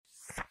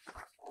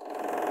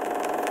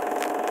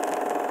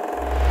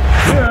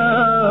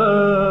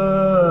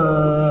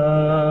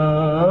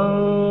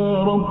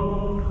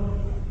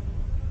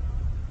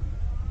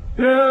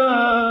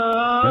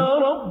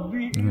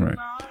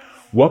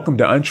Welcome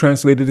to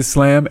Untranslated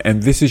Islam,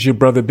 and this is your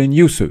brother Ben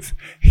Yusuf.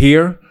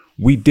 Here,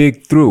 we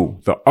dig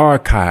through the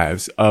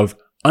archives of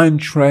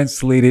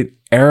untranslated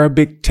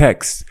Arabic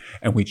texts,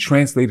 and we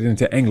translate it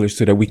into English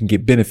so that we can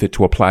get benefit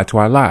to apply to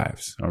our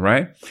lives. All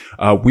right.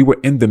 We were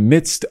in the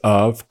midst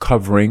of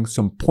covering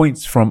some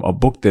points from a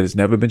book that has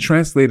never been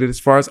translated as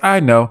far as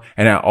I know.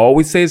 And I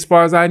always say as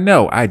far as I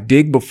know, I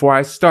dig before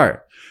I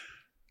start.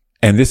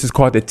 And this is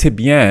called the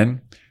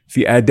Tibyan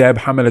fi Adab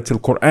Hamalat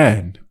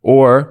al-Quran,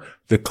 or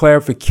the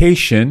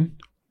clarification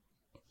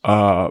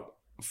of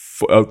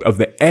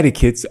the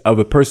etiquettes of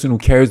a person who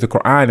carries the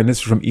Quran. And this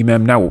is from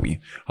Imam Nawawi.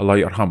 Allah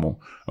yarhamu.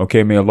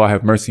 Okay, may Allah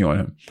have mercy on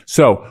him.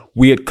 So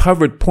we had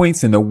covered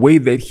points in the way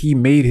that he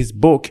made his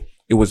book.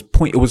 It was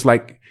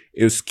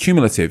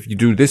cumulative. You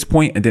do this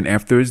point, and then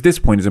afterwards this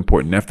point is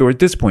important. Afterwards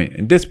this point,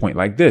 and this point,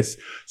 like this.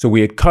 So we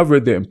had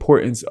covered the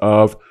importance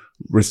of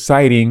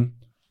reciting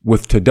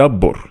with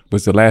tadabbur,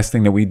 was the last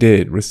thing that we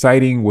did.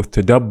 Reciting with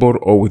tadabbur,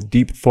 or with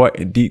deep thought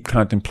and deep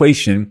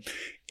contemplation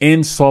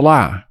in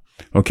salah.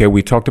 Okay,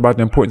 we talked about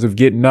the importance of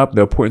getting up,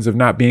 the importance of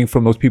not being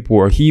from those people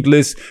who are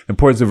heedless, the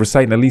importance of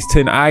reciting at least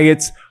 10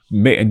 ayats.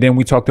 And then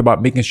we talked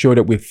about making sure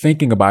that we're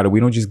thinking about it.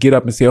 We don't just get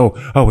up and say, oh,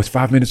 it's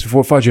 5 minutes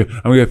before Fajr.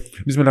 I'm going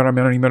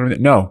to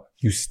no,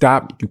 you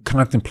stop, you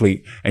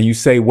contemplate, and you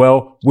say,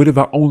 well, what if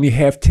I only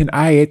have 10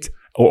 ayat,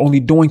 or only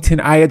doing 10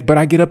 ayat, but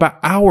I get up an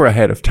hour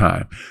ahead of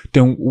time?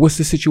 Then what's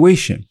the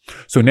situation?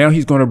 So now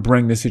he's going to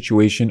bring the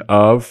situation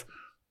of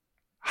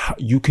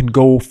you can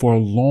go for a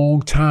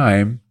long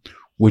time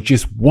with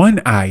just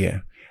one ayah,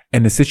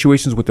 and the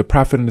situations with the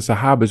Prophet and the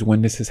Sahabas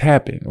when this has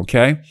happened.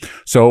 Okay.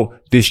 So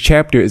this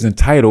chapter is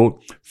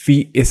entitled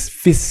Fi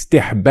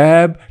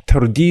Istihbab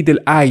Tardid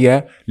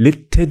al-Ayah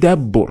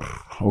Lit-Tadabbur.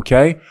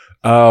 Okay.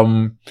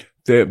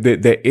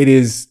 That it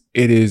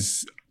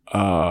is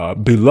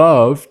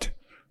beloved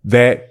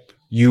that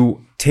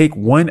you take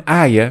one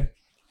ayah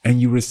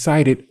and you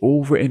recite it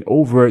over and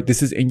over.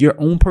 This is in your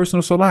own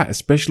personal salah,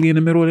 especially in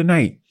the middle of the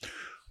night,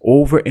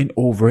 over and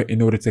over,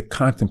 in order to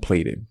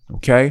contemplate it.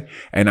 Okay.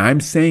 And I'm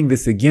saying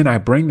this again, I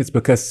bring this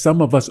because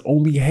some of us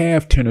only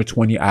have 10 or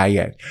 20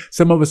 ayat.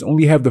 Some of us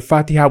only have the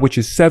Fatiha, which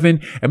is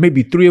 7, and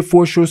maybe 3 or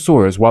 4 short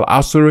surahs, while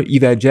Asr,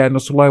 Idha Jaa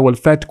Nasrullahi wal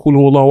Fath, Qul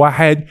Huwallahu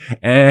Ahad,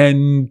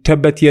 and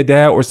Tabbat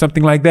Yada, or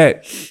something like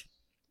that.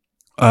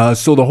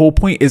 So the whole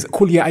point is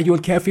Qul Ya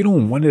Ayyuhal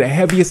Kafirun, one of the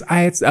heaviest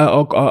ayats,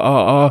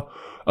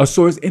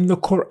 surahs in the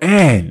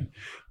Quran.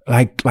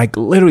 Like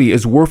literally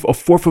is worth a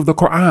fourth of the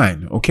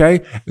Quran. Okay.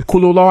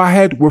 Qul Huwallahu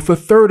Ahad worth a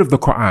third of the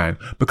Quran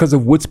because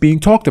of what's being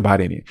talked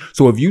about in it.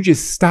 So if you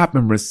just stop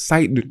and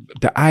recite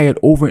the ayat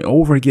over and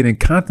over again and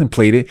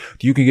contemplate it,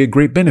 you can get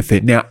great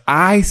benefit. Now,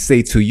 I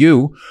say to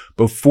you,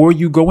 before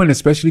you go in,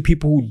 especially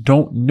people who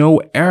don't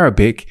know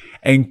Arabic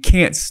and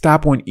can't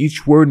stop on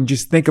each word and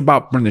just think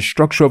about from the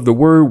structure of the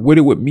word, what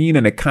it would mean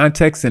in the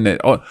context and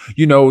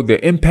the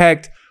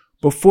impact.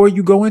 Before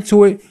you go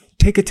into it,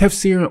 take a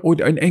tafsir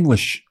in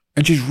English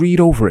and just read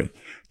over it.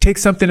 Take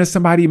something that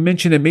somebody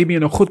mentioned and maybe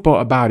in a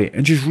khutbah about it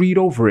and just read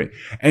over it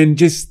and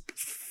just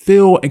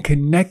feel and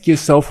connect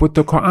yourself with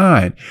the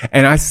Quran.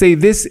 And I say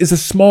this is a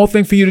small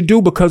thing for you to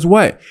do because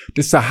what?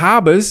 The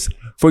Sahabas,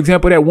 for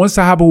example, that one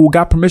Sahaba who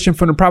got permission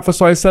from the Prophet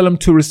ﷺ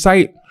to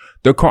recite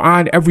the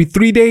Quran every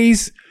 3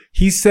 days,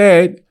 he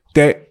said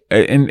that,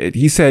 and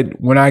he said,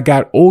 when I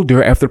got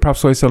older, after the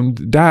Prophet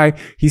ﷺ died,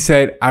 he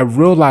said, I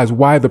realized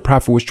why the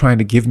Prophet was trying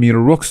to give me the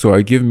rukhsah,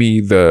 or give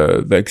me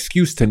the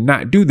excuse to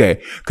not do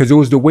that. Because it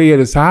was the way of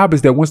the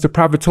Sahabas that once the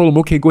Prophet told him,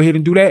 okay, go ahead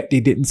and do that,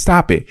 they didn't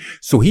stop it.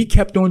 So he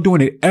kept on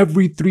doing it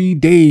every 3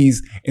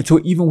 days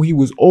until even when he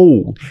was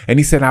old. And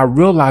he said, I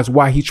realized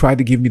why he tried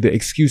to give me the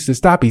excuse to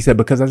stop it. He said,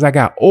 because as I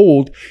got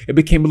old, it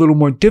became a little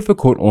more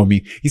difficult on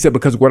me. He said,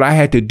 because what I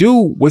had to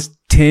do was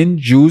 10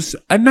 juz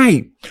a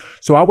night.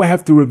 So I would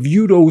have to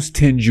review those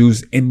 10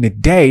 juz in the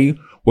day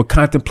with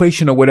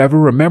contemplation or whatever,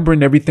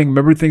 remembering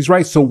everything's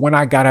right. So when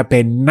I got up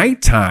at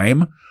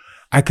nighttime,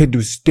 I could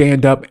do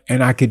stand up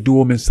and I could do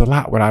them in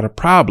salat without a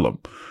problem.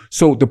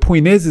 So the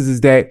point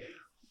is that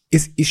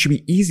it should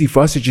be easy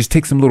for us to just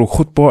take some little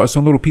khutbah or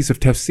some little piece of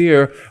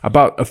tafsir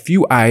about a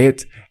few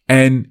ayat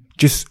and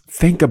just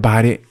think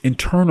about it,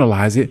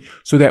 internalize it,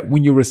 so that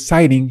when you're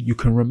reciting, you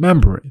can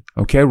remember it.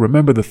 Okay.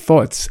 Remember the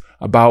thoughts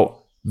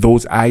about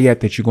those ayat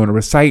that you're going to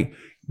recite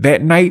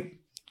that night.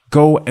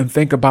 Go and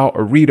think about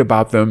or read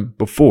about them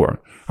before.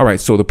 All right.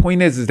 So the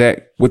point is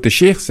that what the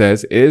Sheikh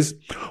says is,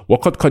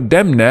 وَقَدْ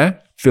قَدَّمْنَا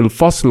فِي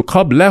الْفَصْلِ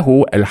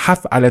قَبْلَهُ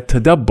الْحَثْ عَلَى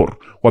التَّدَبُّرِ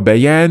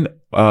وَبَيَانِ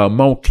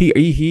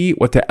مَوْقِعِهِ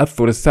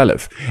وَتَأَثُّرِ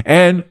السَّلَفِ.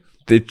 And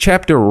the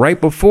chapter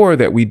right before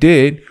that we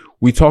did,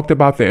 we talked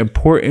about the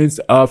importance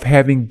of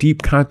having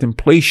deep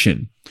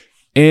contemplation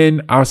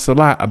in our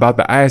salah about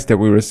the ayahs that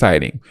we're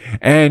reciting,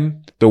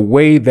 and the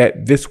way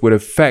that this would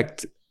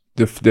affect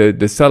the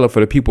salaf for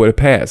the people of the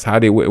past, how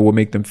it will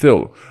make them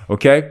feel.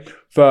 Okay.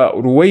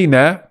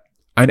 فروينا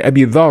عن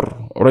أبي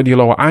ذر رضي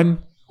الله عنه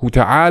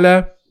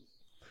تعالى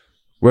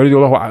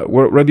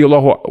رضي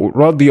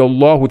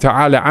الله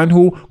تعالى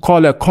عنه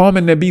قال قام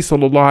النبي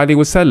صلى الله عليه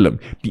وسلم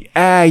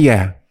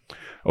بآية.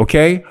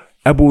 Okay.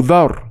 Abu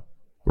Dhar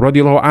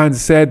radiallahu anh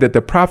said that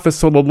the Prophet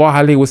sallallahu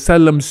alaihi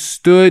wasallam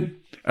stood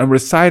and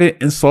recited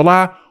in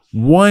salah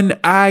one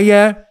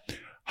ayah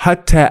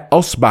hatta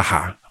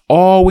asbaha,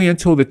 all the way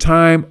until the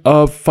time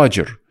of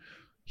Fajr.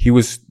 He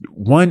was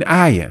one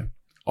ayah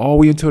all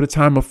the way until the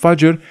time of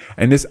Fajr,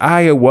 and this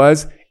ayah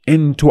was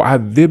in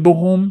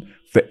tu'adhibuhum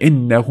fa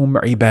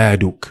innahum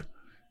ibaduk.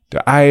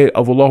 The ayah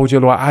of Allah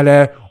Jalla wa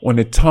Ala on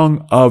the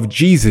tongue of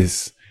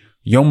Jesus,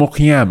 Yawm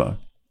al-Qiyamah.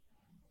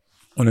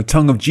 On the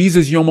tongue of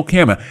Jesus, Yawm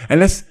al-Qiyamah. And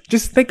let's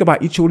just think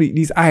about each of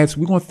these ayats.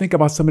 We're going to think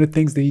about some of the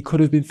things that he could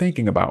have been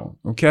thinking about.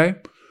 Okay?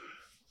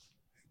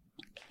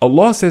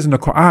 Allah says in the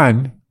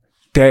Quran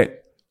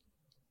that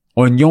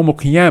on Yawm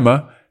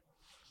al-Qiyamah,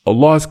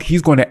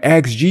 He's going to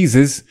ask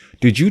Jesus,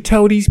 did you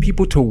tell these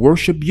people to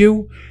worship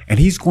you? And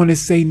he's going to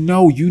say,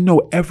 no, you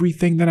know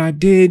everything that I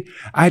did.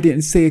 I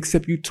didn't say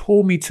except you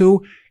told me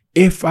to.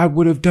 If I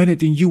would have done it,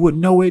 then you would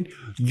know it.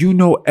 You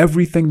know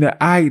everything that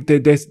I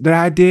did,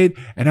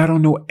 and I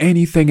don't know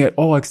anything at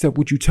all except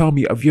what you tell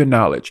me of your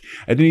knowledge.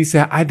 And then he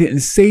said, I didn't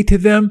say to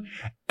them,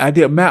 I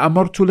didn't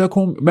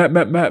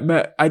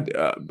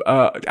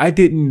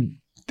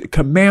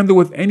command them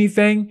with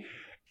anything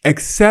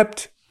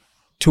except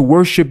to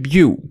worship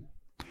you.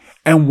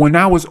 And when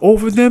I was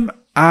over them,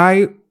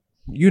 I,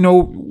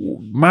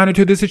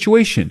 monitored the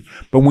situation.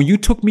 But when you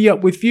took me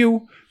up with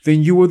you,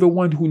 then you were the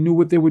one who knew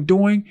what they were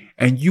doing,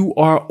 and you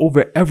are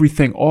over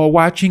everything, all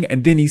watching.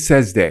 And then he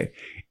says that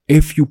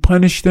if you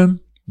punish them,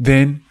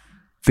 then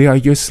they are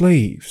your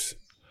slaves.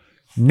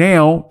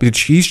 Now,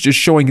 he's just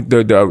showing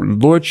the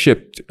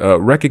lordship,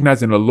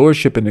 recognizing the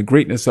lordship and the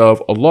greatness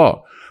of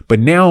Allah. But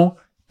now,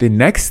 the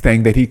next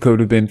thing that he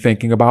could have been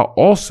thinking about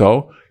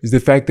also is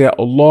the fact that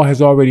Allah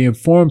has already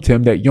informed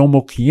him that Yawm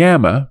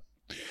al-Qiyamah,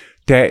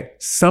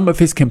 that some of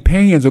his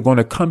companions are going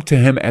to come to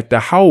him at the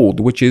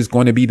Hawd, which is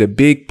going to be the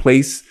big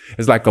place.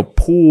 It's like a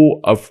pool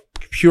of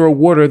pure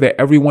water that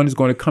everyone is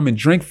going to come and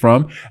drink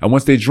from. And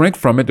once they drink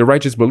from it, the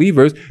righteous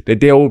believers,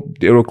 that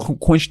it'll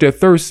quench their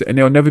thirst and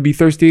they'll never be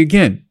thirsty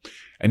again.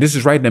 And this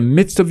is right in the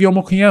midst of Yawm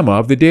al-Qiyamah,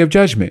 of the Day of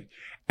Judgment.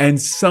 And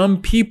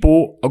some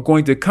people are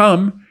going to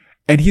come,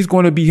 and he's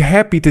going to be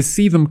happy to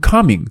see them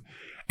coming.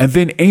 And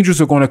then angels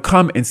are going to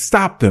come and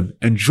stop them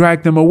and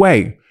drag them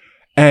away.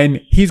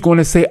 And he's going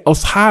to say,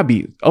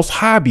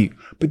 Ashabi,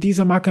 but these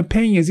are my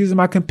companions.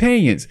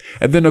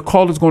 And then the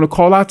caller is going to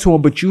call out to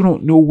him, but you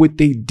don't know what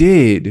they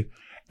did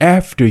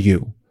after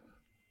you.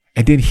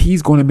 And then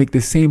he's going to make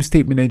the same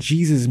statement that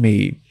Jesus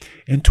made.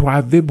 And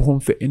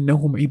tu'adhibhum fa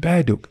innahum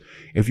ibaduk.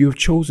 If you have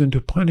chosen to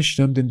punish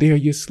them, then they are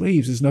your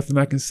slaves. There's nothing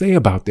I can say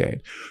about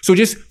that. So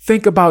just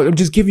think about, I'm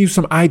just giving you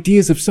some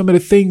ideas of some of the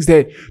things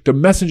that the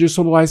Messenger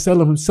Sallallahu Alaihi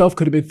Wasallam himself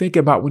could have been thinking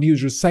about when he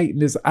was reciting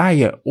this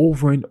ayah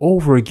over and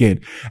over again,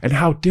 and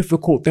how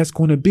difficult that's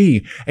going to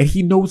be. And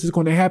he knows it's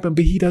going to happen,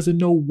 but he doesn't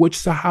know which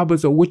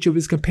Sahabas or which of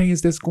his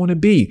companions that's going to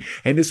be.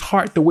 And his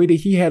heart, the way that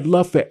he had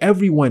love for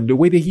everyone, the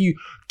way that he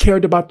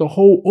cared about the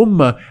whole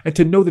ummah, and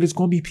to know that it's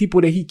going to be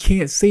people that he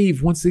can't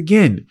save once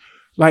again.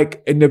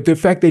 Like, and the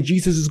fact that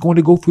Jesus is going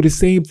to go through the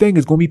same thing,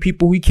 is going to be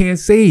people he can't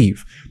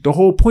save. The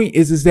whole point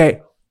is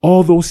that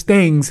all those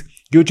things,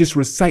 you're just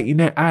reciting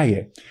that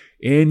ayah.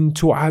 In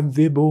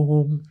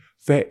tu'adhibuhum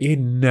fa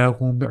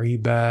innahum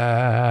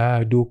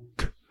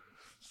ibaduk.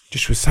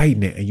 Just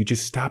reciting it, and you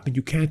just stop and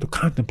you can't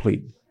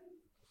contemplate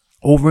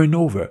over and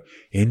over.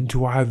 In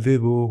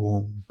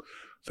tu'adhibuhum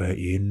fa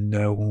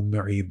innahum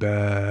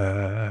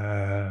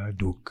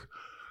ibaduk.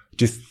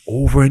 Just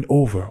over and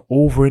over.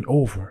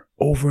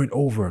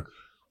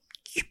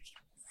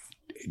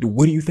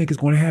 What do you think is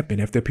going to happen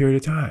after a period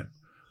of time?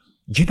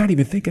 You're not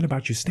even thinking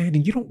about your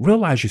standing. You don't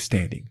realize you're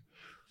standing.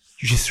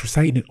 You're just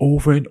reciting it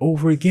over and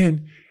over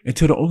again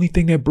until the only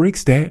thing that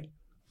breaks that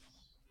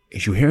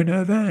is you hearing the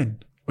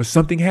adhan or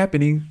something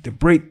happening to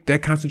break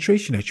that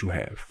concentration that you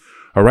have.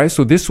 All right.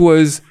 So this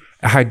was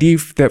a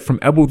hadith that from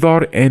Abu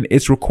Dhar, and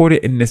it's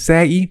recorded in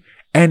Nasa'i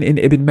and in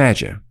Ibn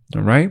Majah.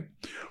 All right.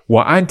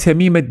 وعن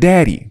تميم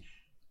الداري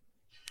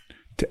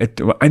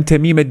عن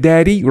تميم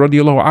الداري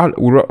رضي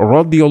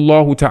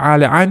الله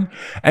تعالى عنه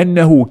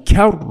أنه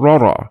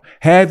كرر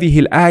هذه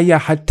الآية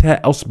حتى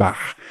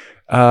أصبح.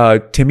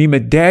 Tamim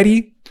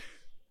al-Dari,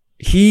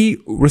 he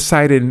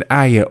recited an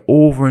ayah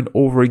over and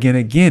over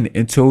again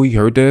until he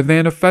heard the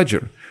adhan of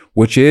Fajr,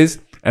 which is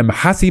أم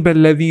حسب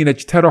الذين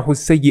اجترحوا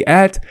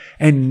السيئات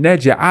أن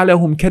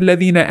نجعلهم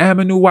كالذين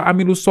آمنوا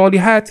وعملوا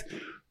الصالحات.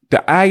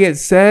 The ayah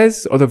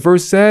says, or the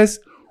verse says,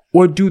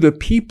 or do the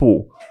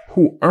people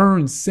who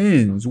earn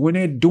sins, when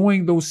they're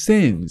doing those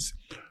sins,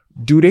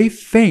 do they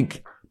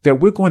think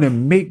that we're going to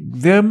make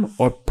them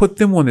or put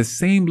them on the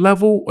same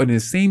level or in the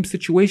same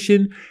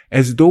situation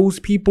as those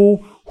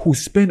people who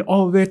spend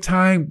all of their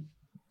time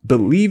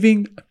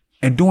believing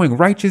and doing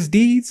righteous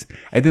deeds?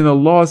 And then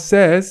Allah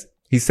says,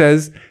 He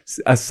says,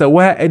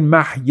 سَوَاءً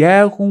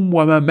مَحْيَاهُمْ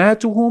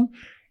وَمَمَاتُهُمْ.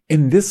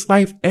 In this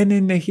life and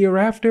in the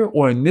hereafter,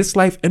 or in this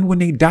life and when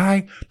they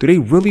die, do they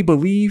really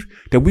believe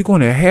that we're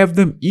going to have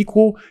them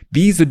equal?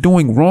 These are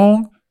doing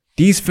wrong.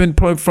 These spend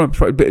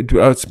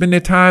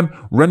their time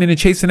running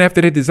and chasing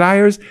after their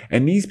desires,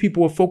 and these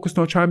people are focused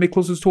on trying to make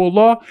closer to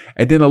Allah.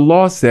 And then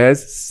Allah says,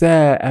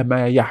 "Sa'a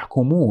ma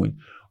yahkumun."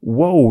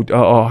 Woe,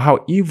 how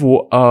evil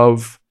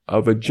of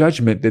a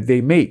judgment that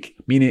they make.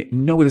 Meaning,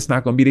 no, that's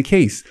not going to be the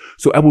case.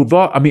 So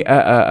Tamim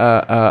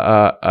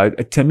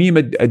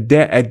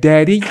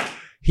ad-Dari,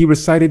 he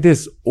recited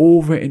this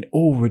over and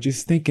over,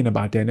 just thinking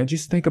about that. Now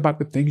just think about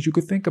the things you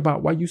could think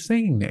about while you're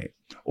saying that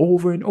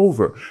over and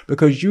over.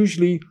 Because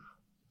usually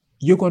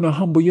you're going to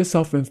humble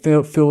yourself and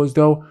feel as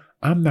though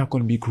I'm not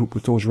going to be grouped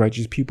with those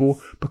righteous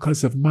people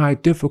because of my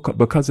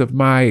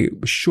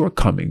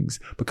shortcomings,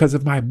 because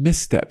of my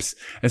missteps.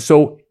 And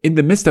so in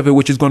the midst of it,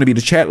 which is going to be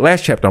the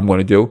last chapter I'm going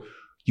to do,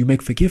 you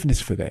make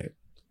forgiveness for that.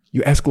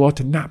 You ask Allah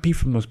to not be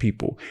from those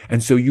people.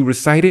 And so you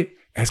recite it,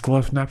 ask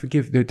Allah to not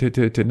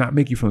to not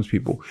make you from those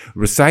people.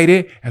 Recite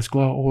it, ask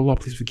Allah, oh Allah,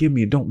 please forgive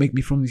me and don't make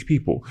me from these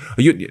people.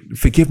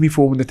 Forgive me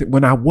for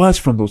when I was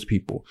from those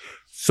people.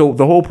 So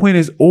the whole point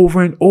is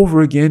over and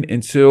over again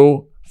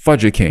until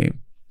Fajr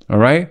came. All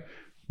right?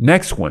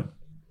 Next one.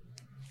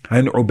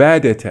 And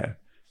Ubadah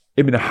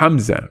ibn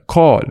Hamza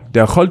قال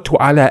دخلت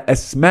على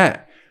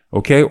أسماء.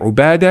 Okay,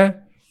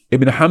 Ubadah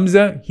ibn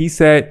Hamza, he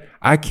said,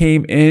 I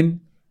came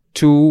in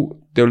to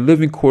the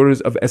living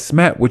quarters of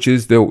Asma, which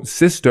is the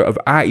sister of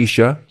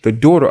Aisha, the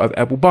daughter of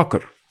Abu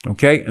Bakr,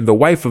 okay, and the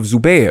wife of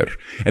Zubair,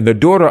 and the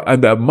daughter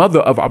and the mother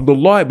of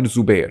Abdullah ibn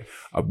Zubair,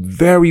 a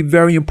very,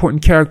 very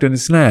important character in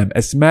Islam,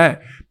 Asma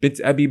bint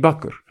Abi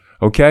Bakr,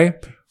 okay?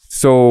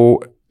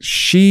 So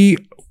she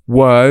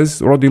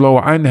was,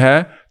 radiallahu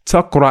anha,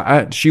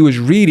 taqra, she was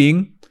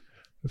reading,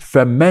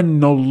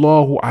 فَمَنَّ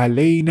اللَّهُ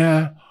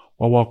عَلَيْنَا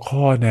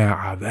وَوَقَانَا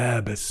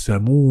عَذَابَ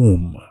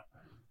السَّمُومِ.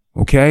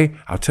 Okay,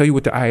 I'll tell you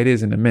what the ayat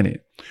is in a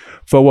minute.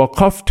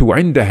 فَوَقَفْتُ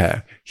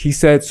عِنْدَهَا. He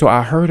said, so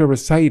I heard her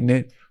reciting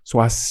it, so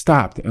I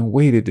stopped and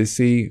waited to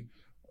see,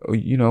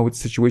 what the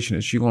situation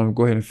is. She going to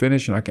go ahead and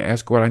finish, and I can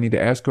ask her what I need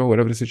to ask her,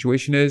 whatever the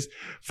situation is.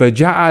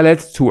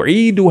 فَجَعَلَتْ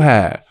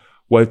تُعِيدُهَا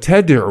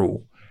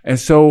وَتَدْعُ. And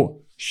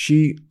so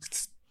she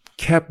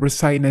kept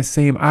reciting that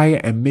same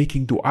ayat and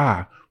making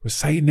dua,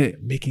 reciting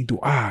it, making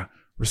dua.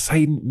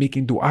 Reciting,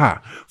 making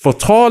dua.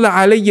 فَطَالَ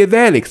عَلَيَّ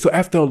ذَلِكَ. So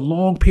after a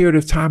long period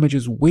of time of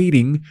just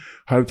waiting,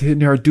 her do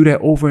that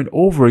over and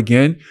over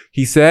again,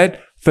 he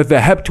said,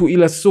 فَذَهَبْتُ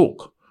إِلَى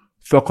السُّوقِ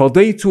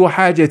فَقَضَيْتُ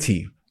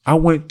حَاجَتِي. I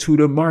went to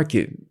the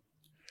market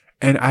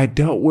and I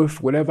dealt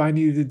with whatever I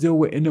needed to deal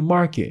with in the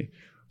market.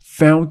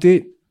 Found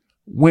it,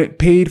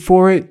 paid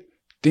for it,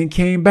 then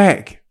came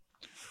back.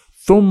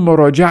 ثُمَّ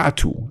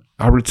رَجَعْتُ.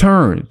 I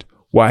returned.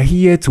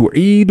 وَهِيَ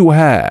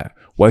تُعِيدُهَا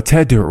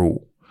وَتَدْعُ.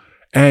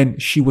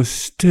 And she was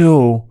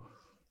still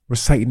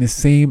reciting the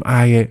same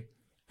ayat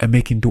and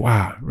making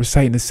dua.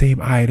 Reciting the same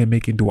ayat and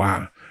making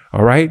dua.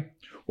 All right?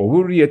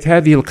 وَوُرِّيَتْ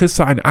هَذِهِ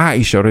الْقِصَّةِ عَنْ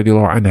عَائِشَةَ رَضِيَ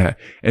اللَّهُ عَنْهَا.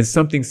 And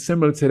something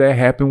similar to that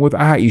happened with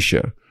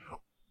Aisha.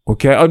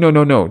 Okay? Oh, no.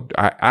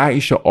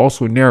 Aisha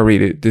also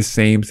narrated this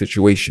same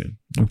situation.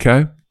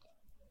 Okay?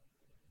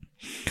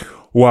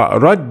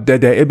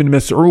 وَرَدَّدَ ابن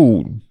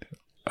مسعود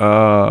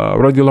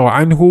رضي الله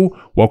عنه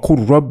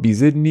وَقُلْ رَبِّ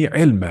زِدْنِي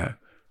عِلْمًا.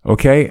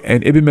 Okay,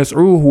 and Ibn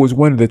Mas'ud, who was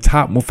one of the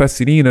top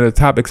mufassirin and the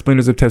top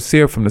explainers of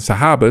tafsir from the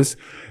Sahabas,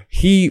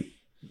 he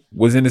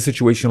was in a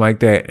situation like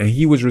that, and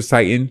he was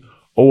reciting,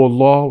 "O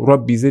Allah,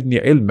 Rabbi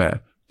zidni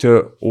ilma,"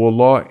 to, "O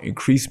Allah,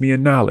 increase me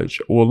in knowledge."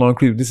 "O Allah,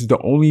 increase." This is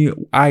the only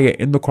ayah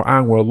in the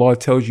Quran where Allah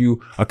tells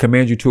you,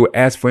 commands you to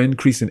ask for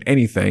increase in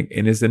anything,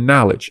 and it's in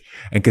knowledge.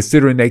 And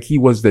considering that he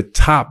was the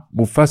top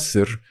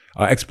mufassir,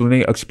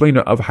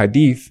 explainer of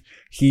hadith,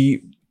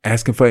 he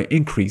asking for an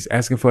increase.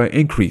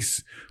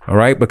 All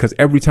right, because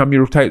every time you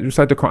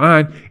recite the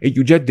Quran, it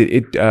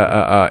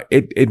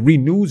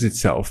renews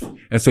itself,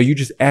 and so you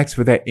just ask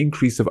for that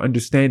increase of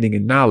understanding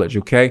and knowledge.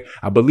 Okay,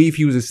 I believe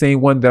he was the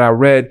same one that I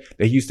read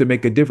that he used to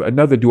make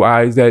another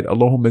dua is that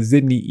Allahumma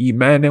zidni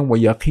imanan wa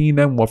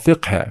yaqinan wa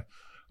fiqha.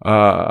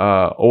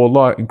 Oh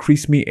Allah,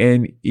 increase me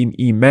in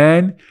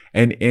iman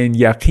and in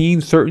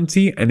yaqeen,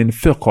 certainty, and in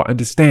fiqh,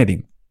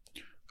 understanding.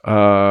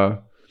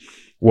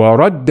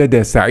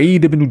 وردد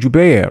سعيد بن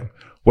جبير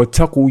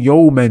واتقوا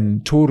يوما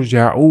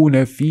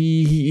ترجعون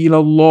فيه إلى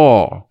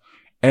الله.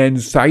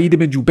 And Sa'id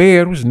ibn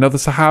Jubair was another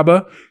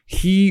Sahaba.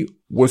 He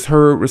was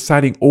heard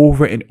reciting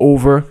over and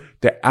over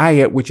the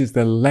ayat, which is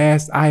the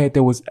last ayat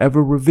that was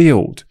ever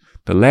revealed.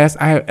 The last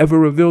ayat ever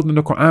revealed in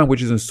the Quran,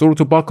 which is in Surah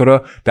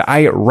Al-Baqarah, the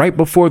ayat right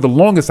before the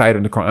longest ayat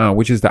in the Quran,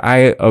 which is the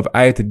ayat of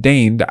Ayat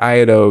ad-Dain, the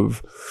ayat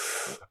of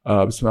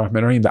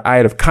the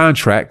ayat of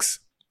contracts.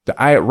 The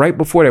ayat right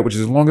before that, which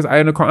is the longest ayat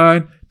in the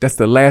Quran, that's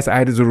the last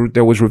ayat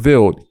that was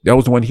revealed. That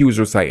was the one he was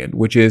reciting,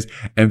 which is,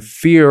 and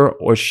fear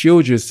or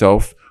shield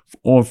yourself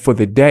for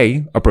the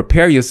day, or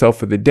prepare yourself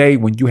for the day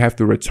when you have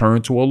to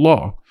return to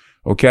Allah.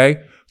 Okay?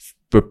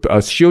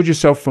 Shield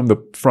yourself from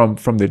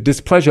the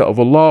displeasure of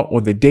Allah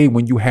on the day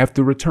when you have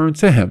to return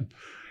to Him.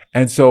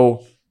 And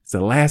so it's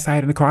the last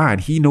ayat in the Quran.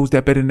 He knows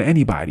that better than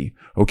anybody.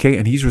 Okay?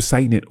 And he's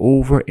reciting it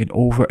over and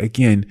over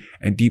again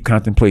in deep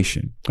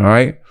contemplation. All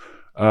right?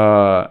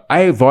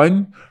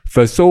 أيضا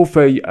فسوف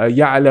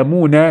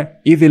يعلمون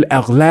إذ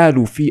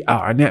الأغلال في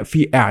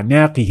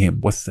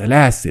أعناقهم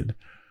والسلاسل.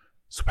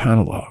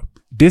 Subhanallah.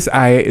 This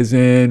ayah is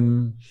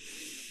in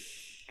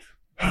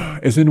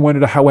one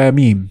of the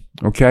Hawamim.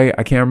 Okay,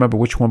 I can't remember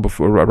which one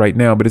before right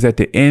now, but it's at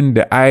the end,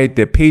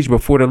 the page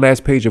before the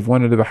last page of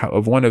one of the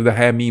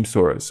Hamim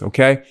surahs.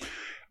 Okay,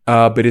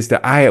 but it's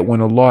the ayah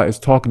when Allah is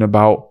talking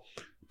about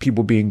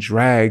people being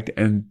dragged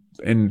and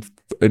in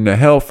the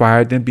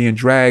hellfire, then being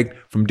dragged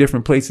from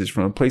different places,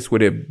 from a place where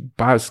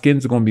their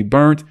skins are going to be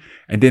burnt,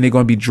 and then they're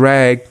going to be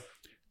dragged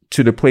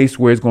to the place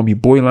where it's going to be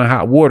boiling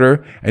hot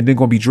water, and then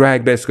going to be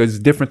dragged back, because there's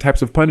different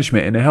types of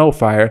punishment in the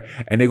hellfire,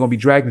 and they're going to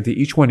be dragged into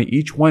each one, and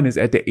each one is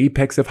at the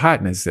apex of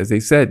hotness. As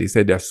they said the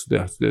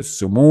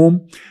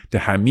sumum, the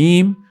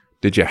hamim,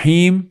 the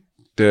jahim,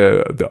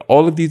 the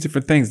all of these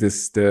different things,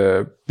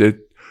 the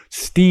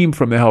steam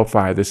from the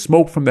hellfire, the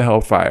smoke from the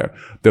hellfire,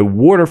 the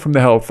water from the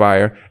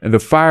hellfire, and the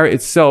fire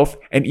itself,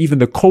 and even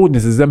the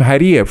coldness, the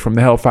zamhariyah from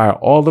the hellfire,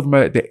 all of them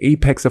are at the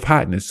apex of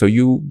hotness. So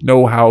you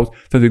know how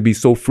something can be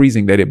so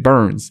freezing that it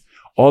burns.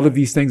 All of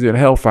these things are in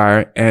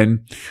hellfire,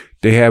 and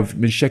they have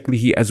min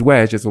shaklihi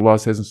azwaj, as Allah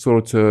says in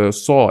Surah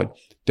Sad,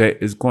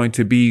 that is going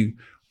to be,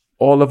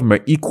 all of them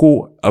are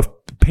equal of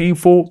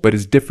painful, but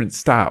it's different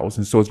styles.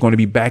 And so it's going to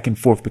be back and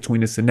forth between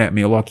this and that.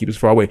 May Allah keep us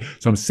far away.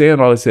 So I'm saying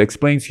all this to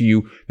explain to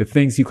you the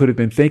things he could have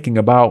been thinking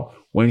about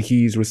when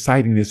he's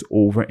reciting this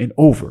over and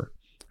over.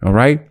 All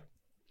right.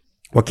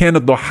 وَكَانَ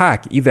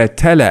الضَّحَّاكِ إِذَا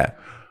تَلَى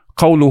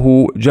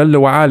قَوْلُهُ جَلَّ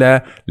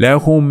وَعَلَى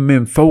لَهُم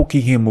مِّن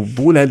فَوْقِهِمْ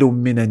ظُلَلٌ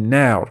مِّنَ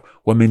النَّارِ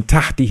وَمِن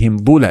تَحْتِهِمْ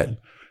ظُلَلٌ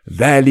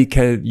ذَلِكَ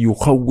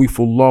يُخَوِّفُ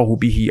اللَّهُ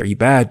بِهِ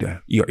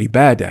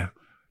عِبَادَهُ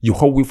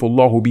يُخَوِّفُ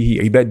اللَّهُ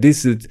بِهِ عِبَادَهُ.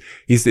 This is,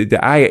 he said,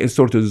 the ayah in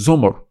Surah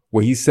Zumar,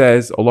 where he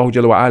says, Allah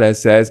Jalla wa Ala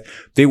says,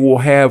 they will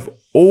have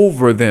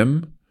over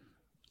them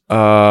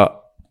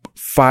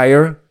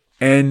fire,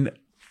 and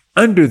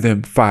under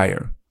them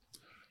fire.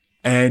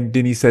 And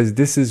then he says,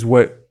 this is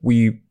what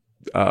we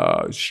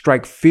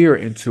strike fear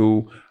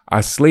into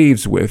our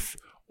slaves with.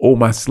 O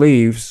my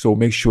slaves, so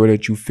make sure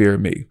that you fear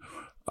me.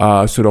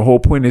 So the whole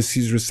point is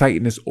he's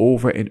reciting this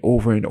over and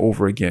over and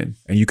over again.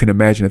 And you can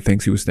imagine the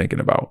things he was thinking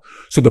about.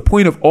 So the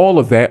point of all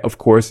of that, of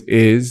course,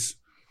 is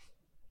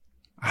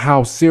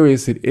how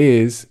serious it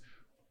is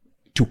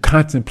to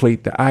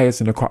contemplate the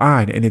ayahs in the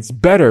Quran. And it's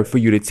better for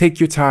you to take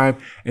your time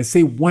and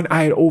say one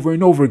ayah over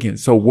and over again.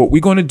 So what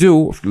we're going to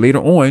do later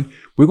on,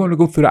 we're going to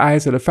go through the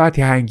ayahs of the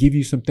Fatiha and give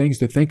you some things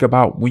to think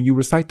about when you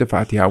recite the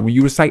Fatiha. When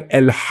you recite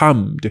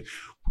Alhamd,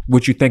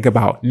 what you think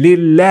about.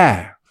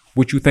 Lillah,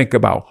 what you think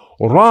about.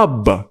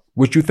 Rabb,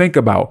 what you think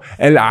about.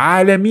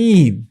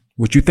 Al-Alameen,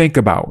 what you think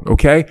about.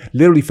 Okay?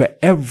 Literally for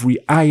every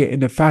ayah in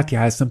the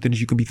Fatiha has something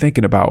that you can be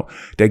thinking about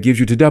that gives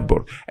you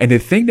tadabbur. And the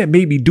thing that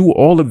made me do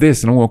all of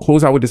this, and I'm going to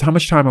close out with this. How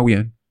much time are we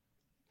in?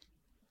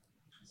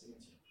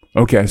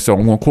 Okay, so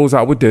I'm going to close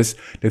out with this.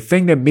 The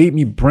thing that made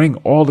me bring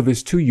all of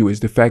this to you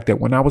is the fact that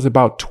when I was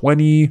about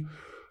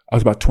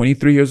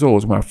 23 years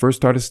old when I first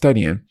started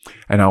studying,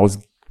 and I was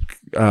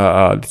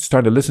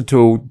started to listen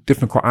to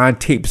different Quran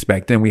tapes.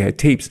 Back then we had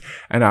tapes,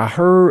 and I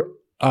heard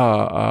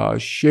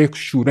Sheikh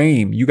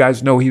Shuraim. You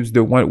guys know he was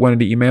the one of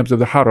the imams of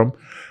the Haram,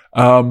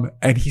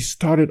 and he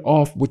started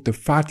off with the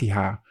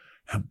Fatiha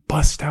and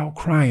bust out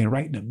crying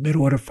right in the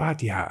middle of the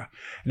Fatiha.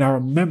 And I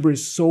remember it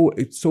so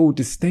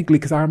distinctly,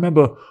 because I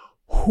remember,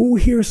 who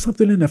hears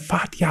something in the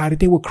Fatiha that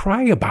they would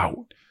cry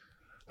about?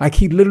 Like,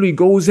 he literally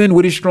goes in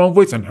with his strong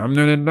voice, and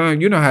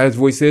you know how his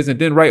voice is, and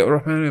then right,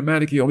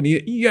 and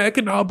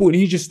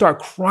he just start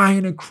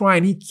crying and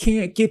crying. He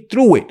can't get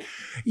through it.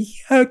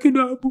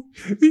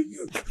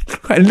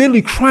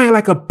 Literally crying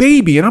like a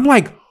baby. And I'm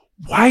like,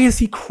 why is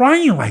he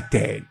crying like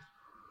that?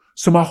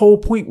 So my whole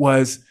point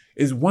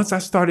is once I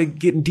started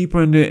getting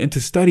deeper into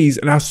studies,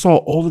 and I saw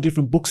all the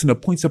different books and the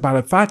points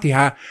about the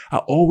Fatiha, I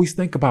always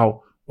think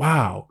about,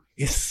 wow,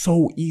 it's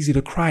so easy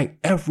to cry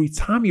every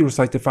time you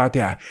recite the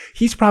Fatiha.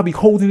 He's probably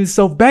holding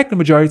himself back the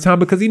majority of the time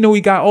because he know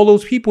he got all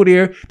those people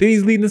there that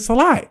he's leading the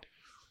salat.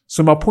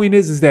 So my point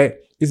is that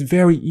it's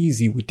very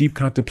easy with deep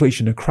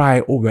contemplation to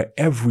cry over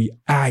every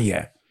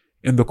ayah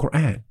in the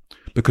Quran,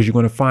 because you're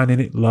going to find in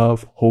it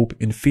love, hope,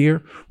 and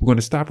fear. We're going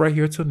to stop right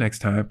here till next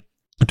time,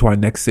 until our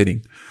next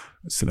sitting.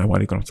 Assalamu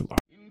alaikum wa rahmatullah.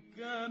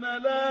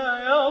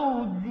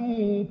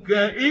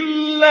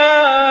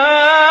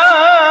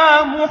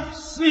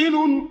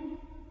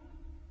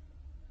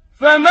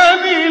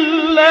 فمن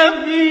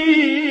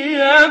الذي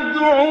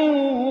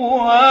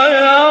يدعو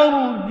ويرى